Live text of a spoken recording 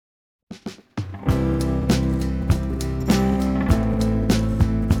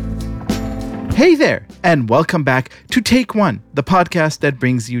Hey there, and welcome back to Take One, the podcast that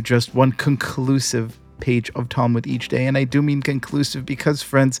brings you just one conclusive page of Talmud each day. And I do mean conclusive because,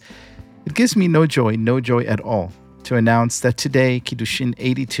 friends, it gives me no joy at all, to announce that today, Kiddushin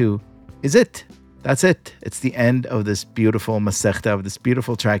 82, is it. That's it. It's the end of this beautiful Masechta, of this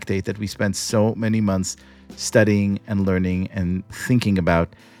beautiful tractate that we spent so many months studying and learning and thinking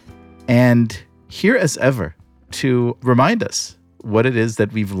about. And here as ever, to remind us what it is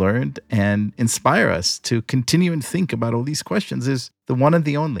that we've learned and inspire us to continue and think about all these questions is the one and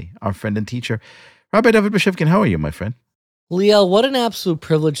the only, our friend and teacher, Rabbi David Bashevkin. How are you, my friend? Liel, what an absolute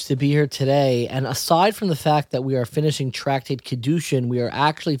privilege to be here today. And aside from the fact that we are finishing Tractate Kiddushin, we are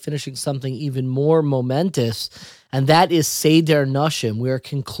actually finishing something even more momentous, and that is Seder Nashim. We are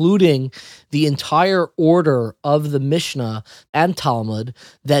concluding the entire order of the Mishnah and Talmud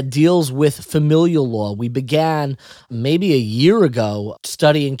that deals with familial law. We began maybe a year ago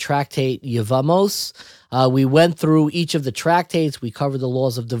studying Tractate Yevamos. We went through each of the tractates. We covered the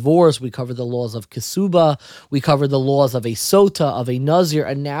laws of divorce. We covered the laws of Kesuba. We covered the laws of a Sota, of a Nazir.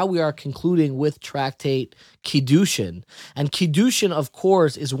 And now we are concluding with Tractate Kiddushin. And Kiddushin, of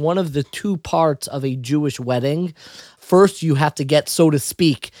course, is one of the two parts of a Jewish wedding. First, you have to get, so to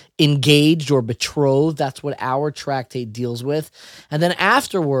speak, engaged or betrothed. That's what our tractate deals with. And then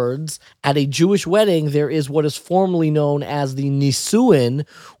afterwards, at a Jewish wedding, there is what is formerly known as the Nisuin,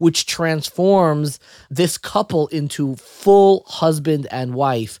 which transforms this couple into full husband and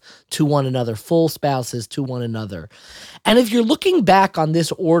wife to one another, full spouses to one another. And if you're looking back on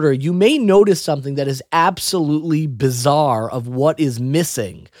this order, you may notice something that is absolutely bizarre of what is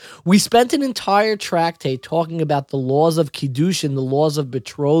missing. We spent an entire tractate talking about the laws of Kiddushin, the laws of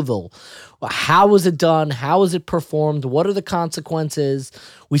betrothal. How was it done? How is it performed? What are the consequences?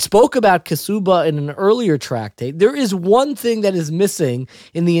 We spoke about Kesuba in an earlier tractate. There is one thing that is missing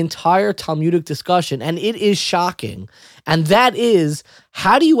in the entire Talmudic discussion, and it is shocking. And that is,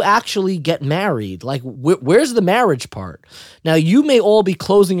 how do you actually get married? Like, where's the marriage part? Now, you may all be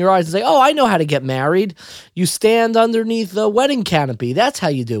closing your eyes and say, oh, I know how to get married. You stand underneath the wedding canopy. That's how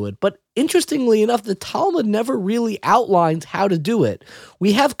you do it. But interestingly enough, the Talmud never really outlines how to do it.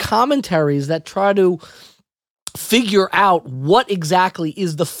 We have commentaries that try to figure out what exactly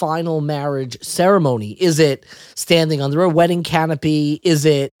is the final marriage ceremony. Is it standing under a wedding canopy? Is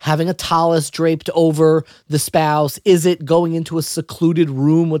it having a tallis draped over the spouse? Is it going into a secluded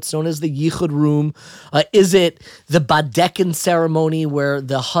room, what's known as the yichud room? Is it the badekin ceremony where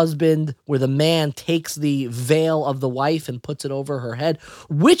the man takes the veil of the wife and puts it over her head?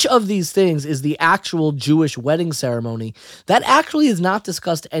 Which of these things is the actual Jewish wedding ceremony? That actually is not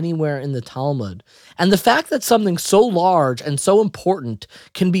discussed anywhere in the Talmud. And the fact that something so large and so important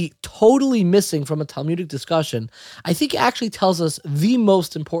can be totally missing from a Talmudic discussion, I think actually tells us the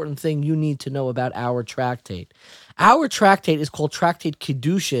most important thing you need to know about our tractate. Our tractate is called Tractate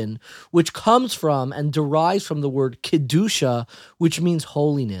Kiddushin, which comes from and derives from the word Kedusha, which means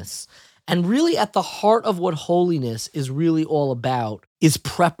holiness. And really at the heart of what holiness is really all about is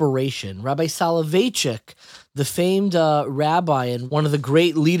preparation. Rabbi Soloveitchik, the famed rabbi and one of the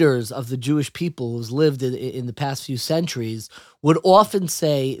great leaders of the Jewish people who's lived in the past few centuries, would often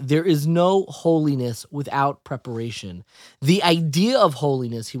say there is no holiness without preparation. The idea of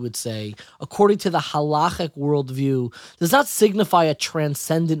holiness, he would say, according to the halachic worldview, does not signify a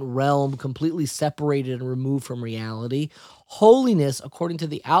transcendent realm completely separated and removed from reality. Holiness, according to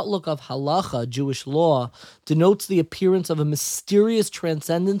the outlook of halacha, Jewish law, denotes the appearance of a mysterious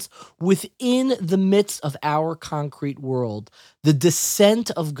transcendence within the midst of our concrete world, the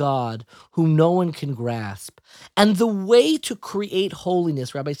descent of God, whom no one can grasp. And the way to create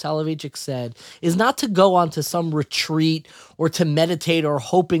holiness, Rabbi Soloveitchik said, is not to go onto some retreat or to meditate or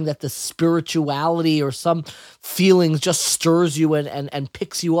hoping that the spirituality or some feelings just stirs you and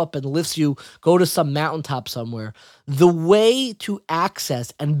picks you up and lifts you, go to some mountaintop somewhere. The way to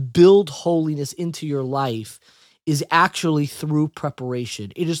access and build holiness into your life is actually through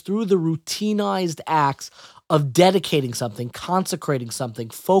preparation. It is through the routinized acts of dedicating something, consecrating something,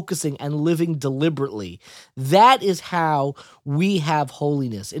 focusing, and living deliberately. That is how we have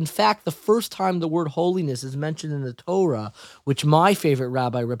holiness. In fact, the first time the word holiness is mentioned in the Torah, which my favorite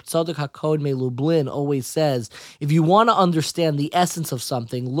rabbi, Reb Tzadok HaKohen Lublin, always says, if you want to understand the essence of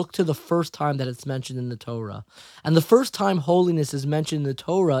something, look to the first time that it's mentioned in the Torah. And the first time holiness is mentioned in the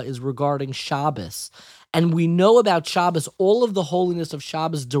Torah is regarding Shabbos. And we know about Shabbos, all of the holiness of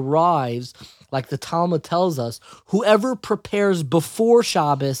Shabbos derives, like the Talmud tells us, whoever prepares before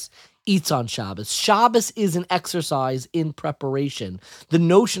Shabbos eats on Shabbos. Shabbos is an exercise in preparation. The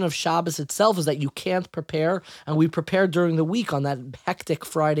notion of Shabbos itself is that you can't prepare, and we prepare during the week on that hectic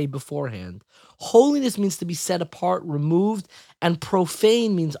Friday beforehand. Holiness means to be set apart, removed, and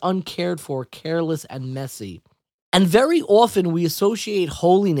profane means uncared for, careless, and messy. And very often we associate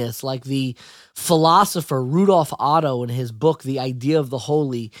holiness, like the philosopher Rudolf Otto in his book, The Idea of the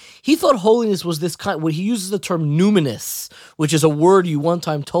Holy. He thought holiness was this kind, well, he uses the term numinous, which is a word you one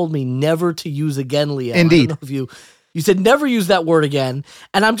time told me never to use again, Leo. Indeed. I don't know if you said never use that word again.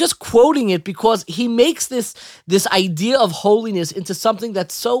 And I'm just quoting it because he makes this idea of holiness into something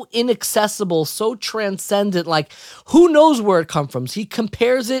that's so inaccessible, so transcendent, like who knows where it comes from. So he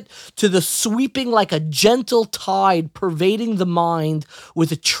compares it to the sweeping like a gentle tide pervading the mind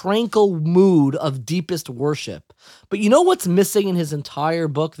with a tranquil mood of deepest worship. But you know what's missing in his entire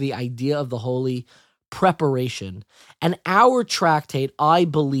book, The Idea of the Holy? Preparation. And our tractate, I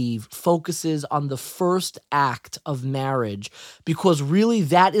believe, focuses on the first act of marriage because really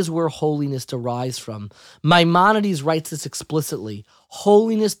that is where holiness derives from. Maimonides writes this explicitly.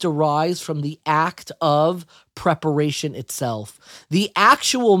 Holiness derives from the act of preparation itself. The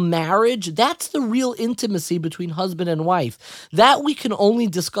actual marriage, that's the real intimacy between husband and wife. That we can only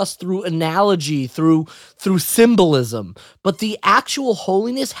discuss through analogy, through symbolism. But the actual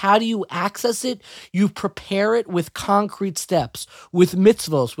holiness, how do you access it? You prepare it with concrete steps, with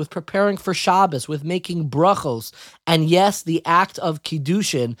mitzvos, with preparing for Shabbos, with making brachos. And yes, the act of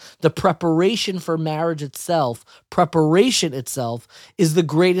Kiddushin, the preparation for marriage itself, preparation itself, is the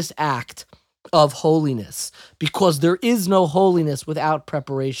greatest act of holiness, because there is no holiness without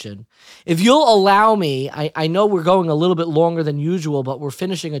preparation. If you'll allow me, I know we're going a little bit longer than usual, but we're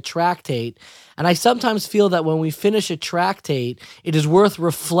finishing a tractate, and I sometimes feel that when we finish a tractate, it is worth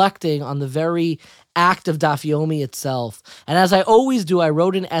reflecting on the very act of Daf Yomi itself. And as I always do, I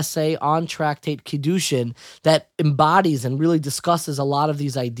wrote an essay on Tractate Kiddushin that embodies and really discusses a lot of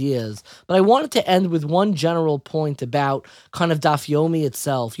these ideas. But I wanted to end with one general point about kind of Daf Yomi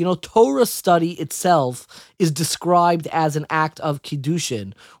itself. You know, Torah study itself is described as an act of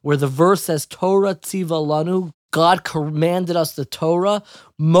Kiddushin, where the verse says, Torah tziva lanu, God commanded us the Torah.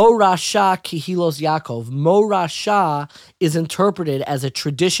 Mo Rasha Kihilos Yaakov. Mo Rasha is interpreted as a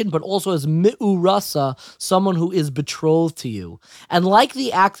tradition, but also as Mi'urasa, someone who is betrothed to you. And like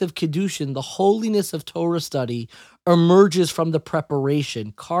the act of Kiddushin, the holiness of Torah study emerges from the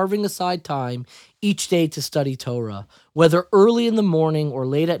preparation, carving aside time each day to study Torah. Whether early in the morning or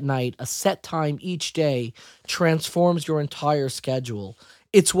late at night, a set time each day transforms your entire schedule.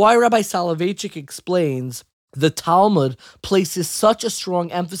 It's why Rabbi Soloveitchik explains the Talmud places such a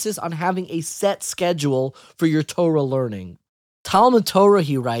strong emphasis on having a set schedule for your Torah learning. Talmud Torah,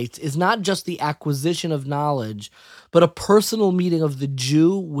 he writes, is not just the acquisition of knowledge, but a personal meeting of the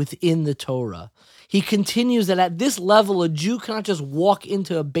Jew within the Torah. He continues that at this level, a Jew cannot just walk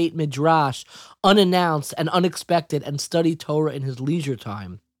into a Beit Midrash unannounced and unexpected and study Torah in his leisure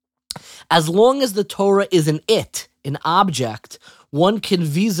time. As long as the Torah is an object, one can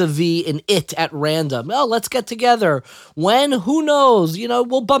vis-a-vis an it at random. Oh, let's get together. When? Who knows? You know,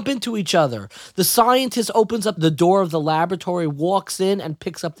 we'll bump into each other. The scientist opens up the door of the laboratory, walks in, and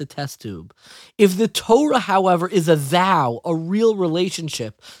picks up the test tube. If the Torah, however, is a thou, a real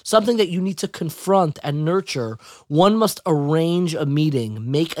relationship, something that you need to confront and nurture, one must arrange a meeting,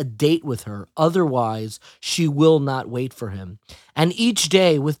 make a date with her. Otherwise, she will not wait for him. And each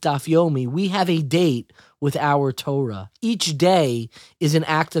day with Daf Yomi, we have a date with our Torah. Each day is an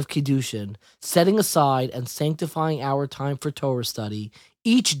act of Kiddushin, setting aside and sanctifying our time for Torah study.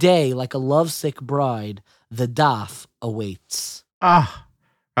 Each day, like a lovesick bride, the daf awaits.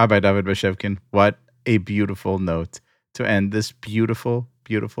 Rabbi David Bashevkin, what a beautiful note to end this beautiful,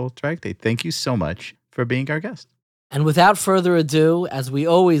 beautiful tractate. Thank you so much for being our guest. And without further ado, as we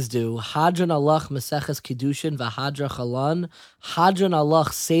always do, Hadran Alach Meseches Kiddushin v'Hadrach Alan, Hadran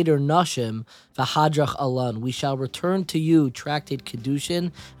Alach Seder Nashim v'Hadrach Alan. We shall return to you, Tractate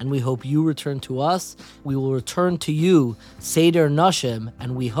Kiddushin, and we hope you return to us. We will return to you, Seder Nashim,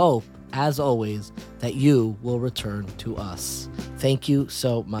 and we hope, as always, that you will return to us. Thank you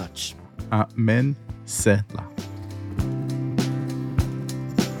so much. Amen. Selah.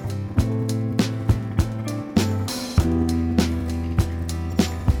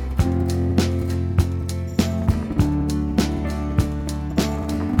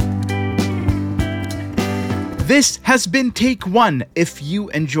 This has been Take One. If you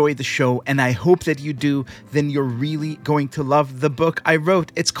enjoy the show, and I hope that you do, then you're really going to love the book I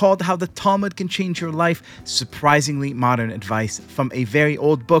wrote. It's called How the Talmud Can Change Your Life, surprisingly modern advice from a very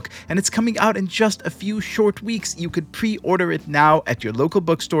old book, and it's coming out in just a few short weeks. You could pre-order it now at your local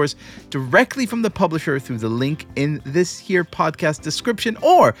bookstores directly from the publisher through the link in this here podcast description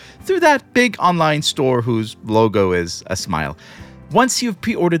or through that big online store whose logo is a smile. Once you've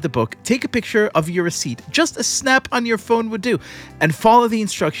pre-ordered the book, take a picture of your receipt. Just a snap on your phone would do. And follow the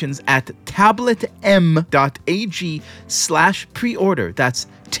instructions at tabletm.ag/preorder. That's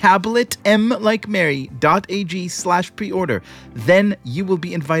tabletm.ag/preorder. Then you will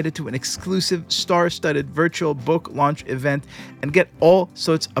be invited to an exclusive star-studded virtual book launch event and get all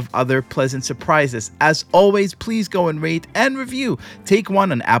sorts of other pleasant surprises. As always, please go and rate and review Take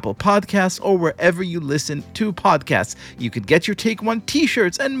One on Apple Podcasts or wherever you listen to podcasts. You could get your Take One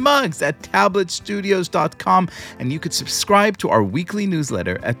t-shirts and mugs at tabletstudios.com, and you could subscribe to our weekly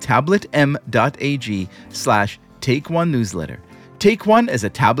newsletter at tabletm.ag/Take One newsletter. Take One is a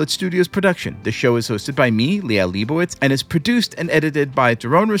Tablet Studios production. The show is hosted by me, Leah Leibowitz, and is produced and edited by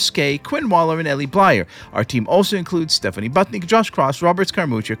Daron Ruskay, Quinn Waller, and Ellie Blyer. Our team also includes Stephanie Butnick, Josh Cross, Robert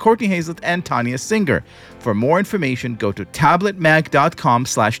Scaramuccia, Courtney Hazlett, and Tanya Singer. For more information, go to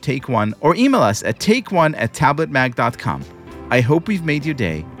tabletmag.com/takeone or email us at takeone@tabletmag.com. I hope we've made your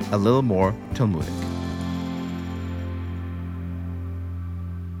day a little more Talmudic.